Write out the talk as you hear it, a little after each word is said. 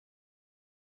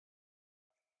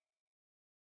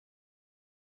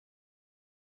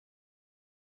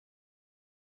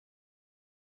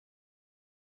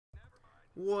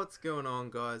What's going on,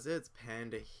 guys? It's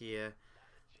Panda here,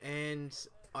 and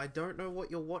I don't know what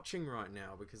you're watching right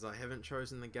now because I haven't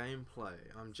chosen the gameplay.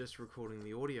 I'm just recording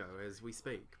the audio as we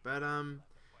speak. But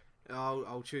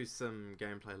I'll choose some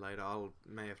gameplay later.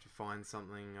 May have to find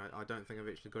something. I don't think I've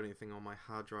actually got anything on my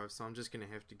hard drive, so I'm just gonna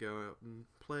have to go out and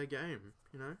play a game.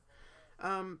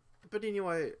 But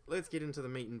anyway, let's get into the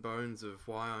meat and bones of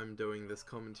why I'm doing this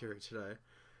commentary today.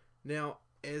 Now,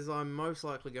 as I'm most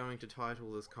likely going to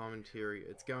title this commentary,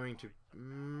 it's going to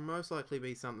most likely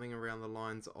be something around the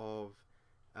lines of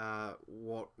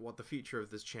what the future of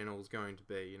this channel is going to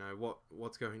be. You know,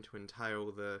 what's going to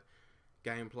entail the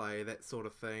gameplay, that sort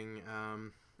of thing,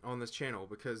 on this channel.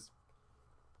 Because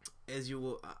as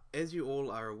you all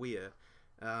are aware,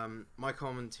 my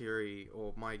commentary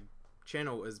or my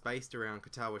channel is based around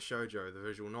Katawa Shoujo, the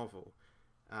visual novel.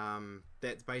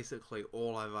 That's basically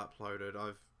all I've uploaded.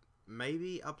 I've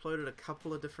maybe uploaded a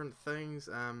couple of different things.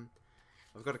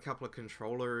 I've got a couple of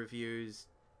controller reviews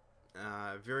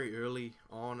very early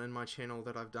on in my channel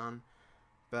that I've done,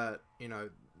 but you know,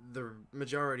 the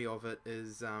majority of it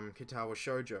is Katawa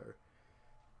Shoujo.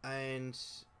 And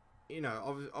you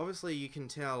know, obviously you can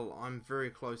tell I'm very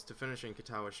close to finishing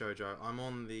Katawa Shoujo. I'm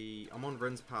on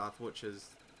Rin's path, which is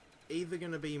either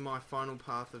going to be my final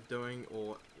path of doing,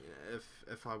 or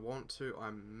if I want to,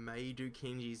 I may do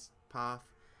Kenji's path.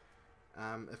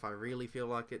 If I really feel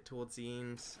like it towards the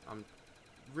end. I'm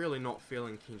really not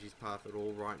feeling Kenji's path at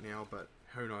all right now, but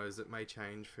who knows, it may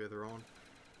change further on.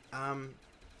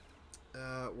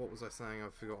 What was I saying?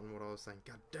 I've forgotten what I was saying.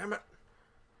 God damn it!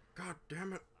 God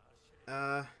damn it!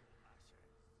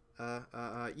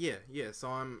 Yeah, so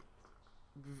I'm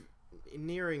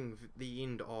nearing the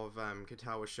end of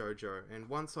Katawa Shoujo, and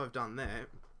once I've done that,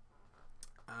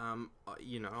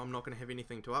 you know, I'm not going to have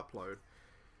anything to upload.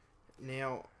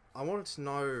 Now, I wanted to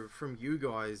know from you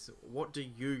guys, what do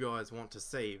you guys want to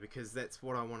see? Because that's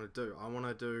what I want to do. I want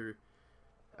to do,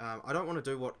 I don't want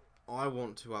to do what I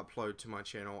want to upload to my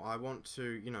channel. I want to,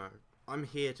 you know, I'm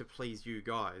here to please you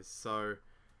guys. So,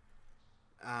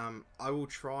 I will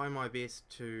try my best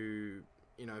to,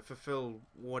 you know, fulfill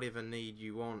whatever need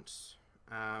you want.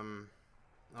 I'm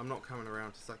not coming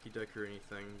around to suck your dick or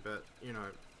anything, but, you know,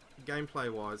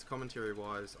 gameplay wise, commentary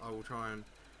wise, I will try and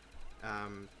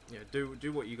yeah,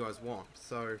 do what you guys want.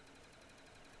 So,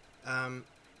 Katawa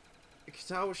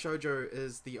Shoujo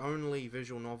is the only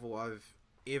visual novel I've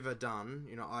ever done.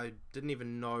 You know, I didn't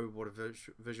even know what a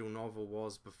visual novel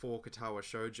was before Katawa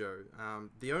Shoujo.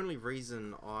 The only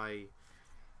reason I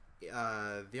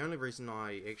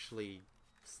actually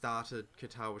started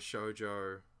Katawa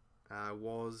Shoujo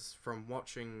was from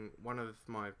watching one of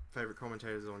my favorite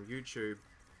commentators on YouTube,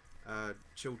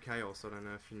 Chilled Chaos. I don't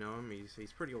know if you know him.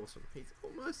 He's pretty awesome. He's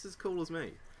almost as cool as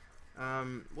me,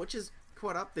 which is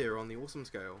quite up there on the awesome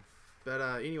scale. But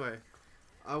anyway,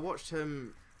 I watched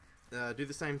him do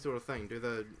the same sort of thing, do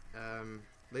the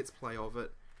let's play of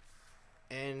it,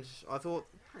 and I thought,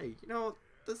 hey, you know what,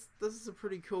 this is a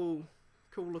pretty cool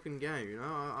looking game. You know,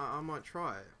 I might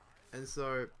try it, and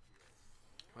so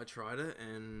I tried it,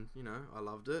 and you know, I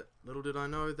loved it. Little did I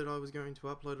know that I was going to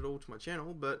upload it all to my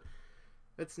channel, but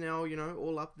it's now, you know,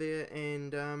 all up there,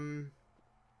 and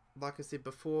like I said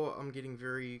before, I'm getting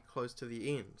very close to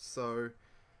the end. So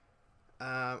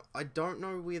I don't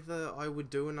know whether I would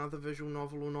do another visual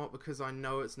novel or not, because I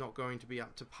know it's not going to be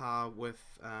up to par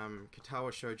with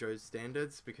Katawa Shoujo's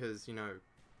standards, because, you know,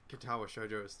 Katawa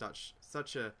Shoujo is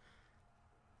such a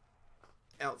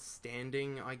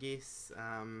outstanding, I guess,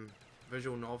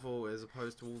 visual novel as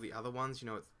opposed to all the other ones. You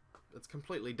know, it's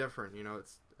completely different. You know,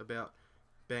 it's about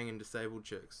banging disabled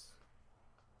chicks,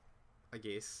 I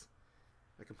guess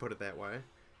I can put it that way.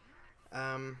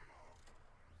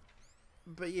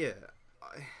 But yeah,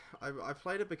 I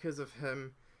played it because of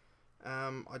him.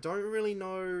 I don't really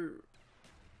know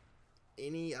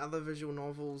any other visual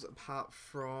novels apart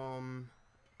from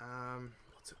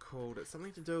what's it called? It's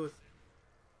something to do with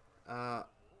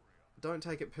don't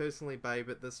take it personally, babe,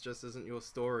 but this just isn't your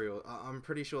story, or I'm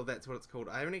pretty sure that's what it's called.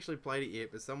 I haven't actually played it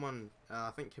yet, but someone, I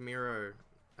think Camiro,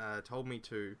 told me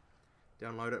to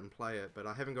download it and play it, but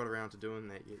I haven't got around to doing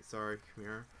that yet. Sorry,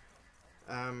 Camiro.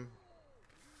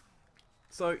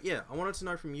 So yeah, I wanted to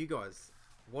know from you guys,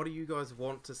 what do you guys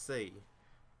want to see?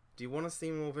 Do you want to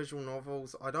see more visual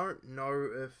novels? I don't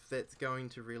know if that's going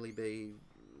to really be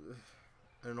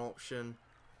an option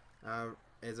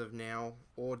as of now,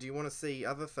 or do you want to see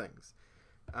other things?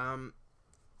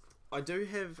 I do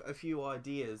have a few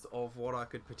ideas of what I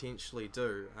could potentially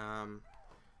do.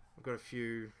 I've got a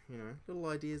few, you know, little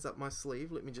ideas up my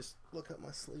sleeve. Let me just look up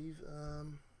my sleeve.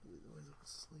 Where's the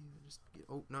sleeve? Just get,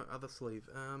 oh no, other sleeve.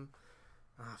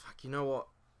 Fuck. You know what?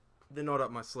 they're not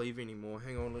up my sleeve anymore.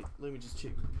 Hang on, let me just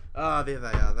check. Ah, there they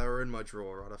are. They were in my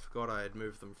drawer, right? I forgot I had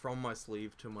moved them from my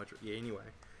sleeve to my drawer. Yeah, anyway.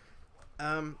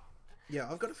 Yeah,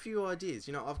 I've got a few ideas.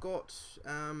 You know, I've got,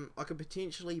 I could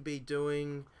potentially be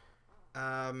doing,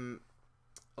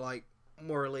 like,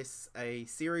 more or less a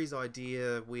series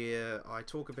idea where I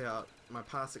talk about my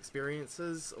past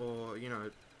experiences, or, you know,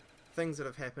 things that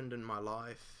have happened in my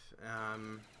life,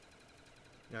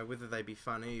 you know, whether they be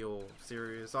funny or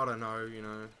serious, I don't know, you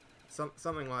know,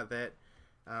 something like that.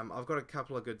 I've got a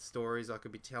couple of good stories I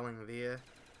could be telling there.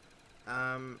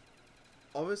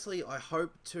 Obviously, I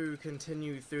hope to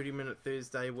continue 30 Minute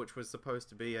Thursday, which was supposed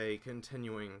to be a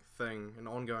continuing thing, an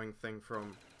ongoing thing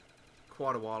from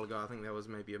quite a while ago. I think that was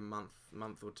maybe a month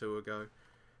or two ago,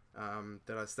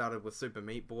 that I started with Super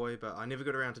Meat Boy, but I never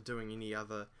got around to doing any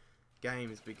other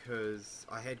games because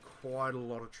I had quite a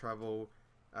lot of trouble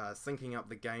syncing up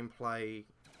the gameplay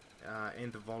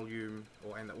and the volume,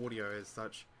 and the audio as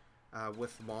such,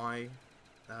 with my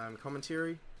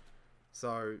commentary.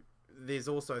 So there's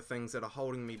also things that are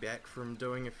holding me back from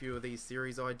doing a few of these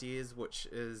series ideas, which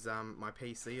is my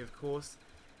PC, of course.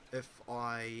 If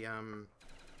I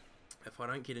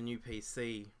don't get a new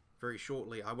PC very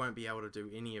shortly, I won't be able to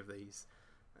do any of these.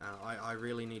 I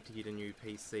really need to get a new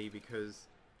PC because,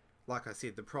 like I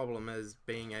said, the problem is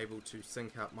being able to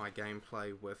sync up my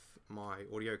gameplay with my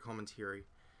audio commentary.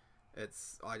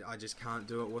 I just can't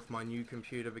do it with my new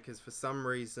computer because for some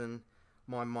reason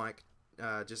my mic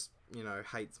just, you know,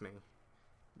 hates me.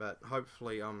 But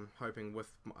hopefully, I'm hoping with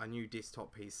a new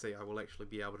desktop PC I will actually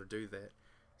be able to do that.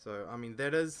 So I mean,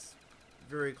 that is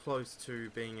very close to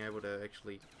being able to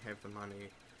actually have the money.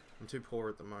 I'm too poor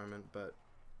at the moment, but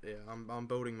yeah, I'm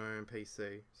building my own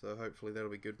PC, so hopefully that'll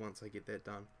be good once I get that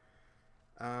done.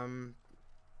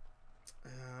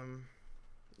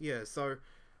 Yeah, so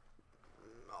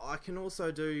I can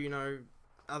also do, you know,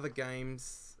 other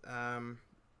games,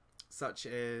 such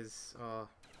as,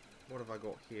 what have I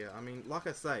got here? I mean, like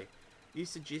I say, you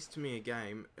suggest to me a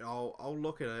game, I'll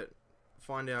look at it,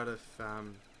 find out if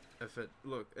it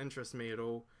interests me at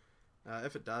all.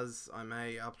 If it does, I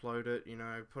may upload it, you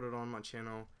know, put it on my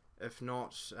channel. If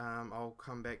not, I'll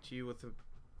come back to you with a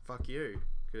fuck you,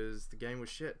 because the game was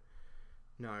shit.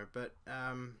 No, but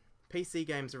PC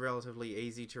games are relatively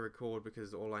easy to record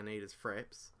because all I need is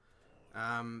fraps.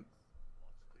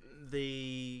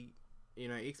 You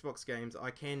know, Xbox games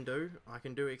I can do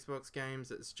Xbox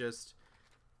games. It's just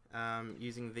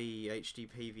using the HD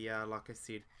PVR, like I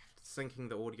said, syncing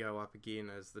the audio up again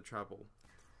is the trouble.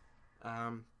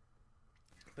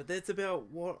 But that's about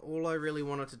all I really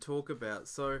wanted to talk about.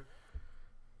 So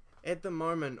at the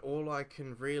moment, all I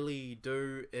can really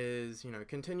do is, you know,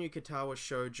 continue Katawa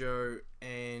Shoujo,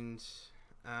 and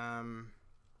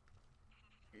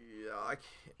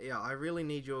I really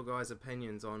need your guys'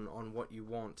 opinions on what you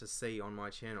want to see on my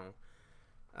channel.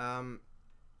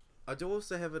 I do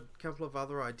also have a couple of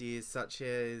other ideas, such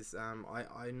as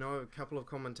I know a couple of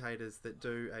commentators that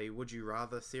do a Would You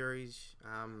Rather series.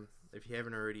 If you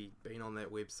haven't already been on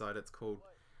that website, it's called,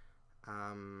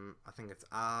 I think it's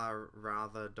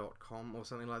rrather.com or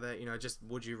something like that. You know, just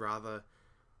Would You Rather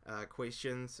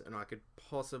questions, and I could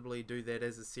possibly do that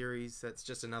as a series. That's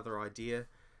just another idea.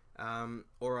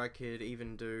 Or I could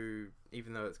even do,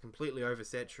 even though it's completely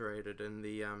oversaturated in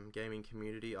the gaming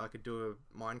community, I could do a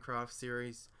Minecraft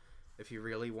series if you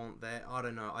really want that. I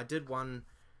don't know. I did one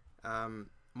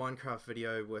Minecraft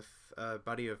video with a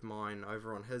buddy of mine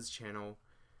over on his channel.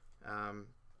 I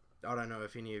don't know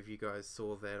if any of you guys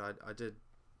saw that. I did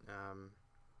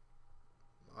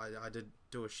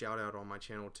do a shout out on my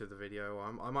channel to the video.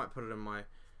 I might put it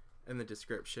in the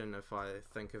description if I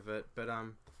think of it. But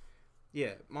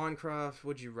yeah, Minecraft,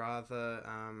 Would You Rather.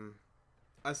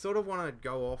 I sort of want to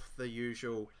go off the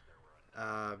usual,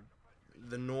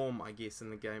 the norm, I guess,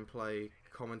 in the gameplay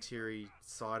commentary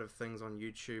side of things on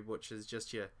YouTube, which is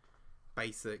just your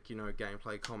basic, you know,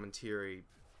 gameplay commentary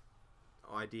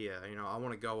idea. You know, I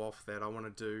want to go off that. I want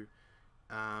to do,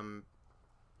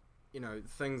 you know,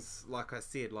 things like I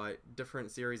said, like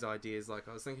different series ideas. Like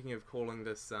I was thinking of calling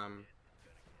this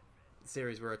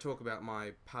series where I talk about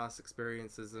my past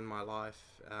experiences in my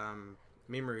life,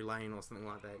 memory lane or something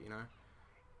like that, you know.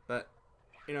 But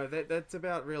you know, that's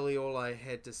about really all I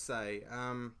had to say.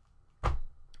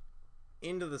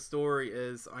 End of the story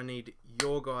is I need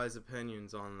your guys'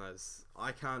 opinions on this.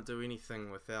 I can't do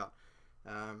anything without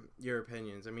your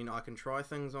opinions. I mean, I can try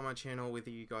things on my channel,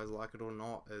 whether you guys like it or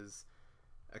not is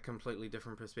a completely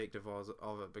different perspective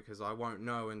of it, because I won't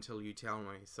know until you tell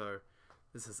me. So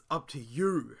this is up to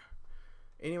you.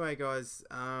 Anyway, guys,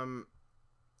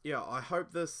 yeah, I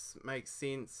hope this makes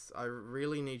sense. I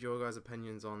really need your guys'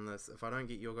 opinions on this. If I don't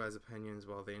get your guys' opinions,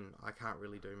 well then I can't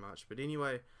really do much. But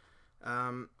anyway,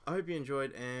 I hope you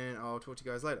enjoyed, and I'll talk to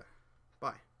you guys later.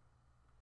 Bye.